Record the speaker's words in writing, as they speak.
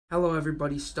Hello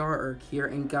everybody, Star here,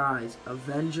 and guys,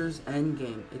 Avengers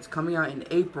Endgame. It's coming out in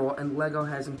April, and LEGO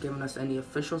hasn't given us any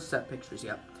official set pictures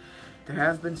yet. There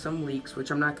have been some leaks,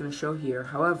 which I'm not going to show here.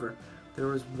 However,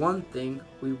 there is one thing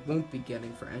we won't be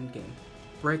getting for Endgame: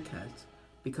 Brickheadz.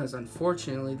 Because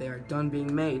unfortunately, they are done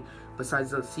being made, besides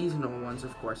those seasonal ones,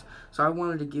 of course. So I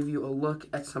wanted to give you a look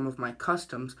at some of my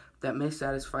customs that may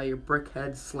satisfy your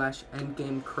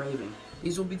Brickheadz/Endgame craving.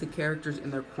 These will be the characters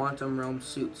in their Quantum Realm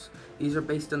suits. These are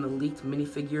based on the leaked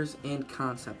minifigures and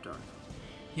concept art.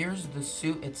 Here's the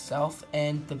suit itself,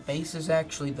 and the base is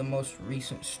actually the most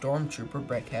recent Stormtrooper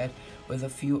Brickhead with a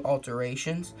few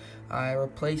alterations. I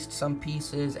replaced some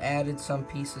pieces, added some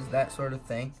pieces, that sort of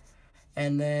thing.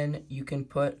 And then you can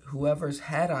put whoever's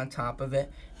head on top of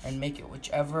it and make it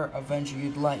whichever Avenger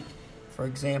you'd like. For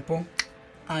example,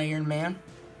 Iron Man,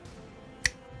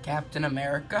 Captain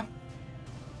America,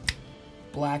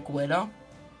 Black Widow,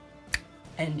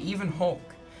 and even Hulk.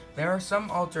 There are some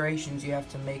alterations you have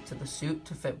to make to the suit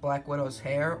to fit Black Widow's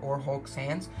hair or Hulk's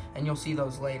hands, and you'll see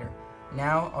those later.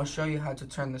 Now I'll show you how to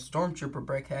turn the Stormtrooper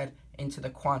Brickhead into the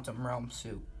Quantum Realm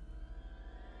suit.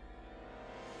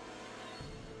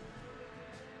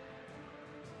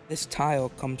 This tile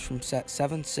comes from set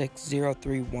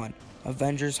 76031,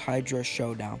 Avengers Hydra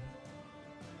Showdown.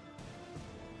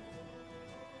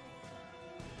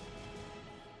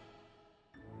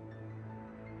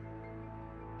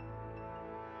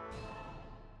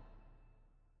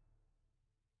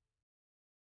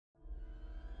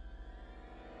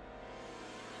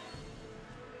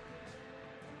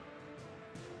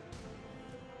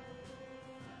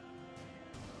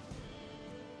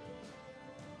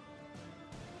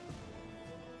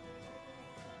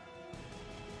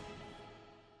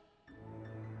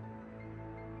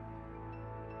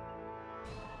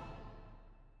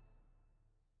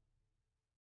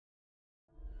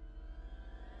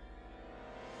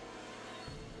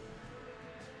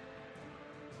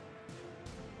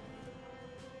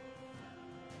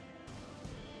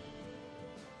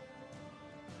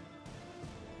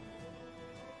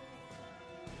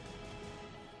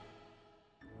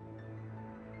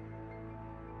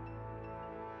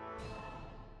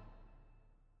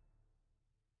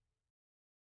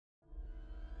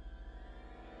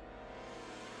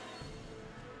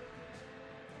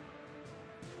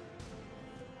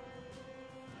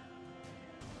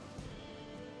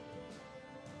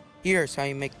 Here's how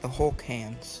you make the Hulk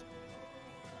hands.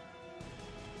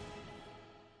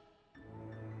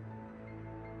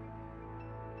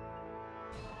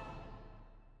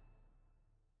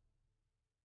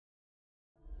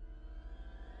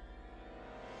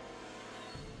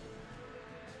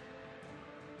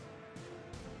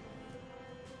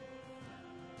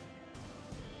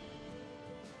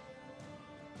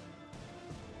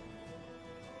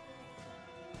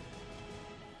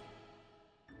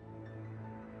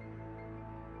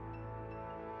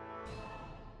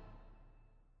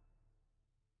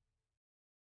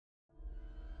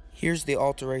 Here's the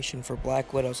alteration for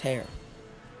Black Widow's hair.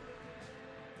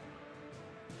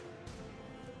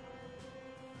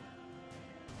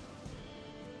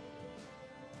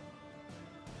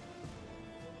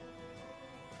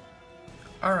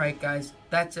 Alright guys,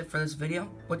 that's it for this video.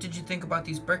 What did you think about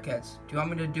these Brickheadz? Do you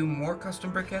want me to do more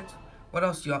custom Brickheadz? What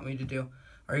else do you want me to do?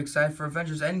 Are you excited for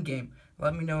Avengers Endgame?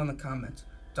 Let me know in the comments.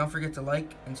 Don't forget to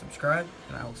like and subscribe,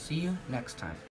 and I will see you next time.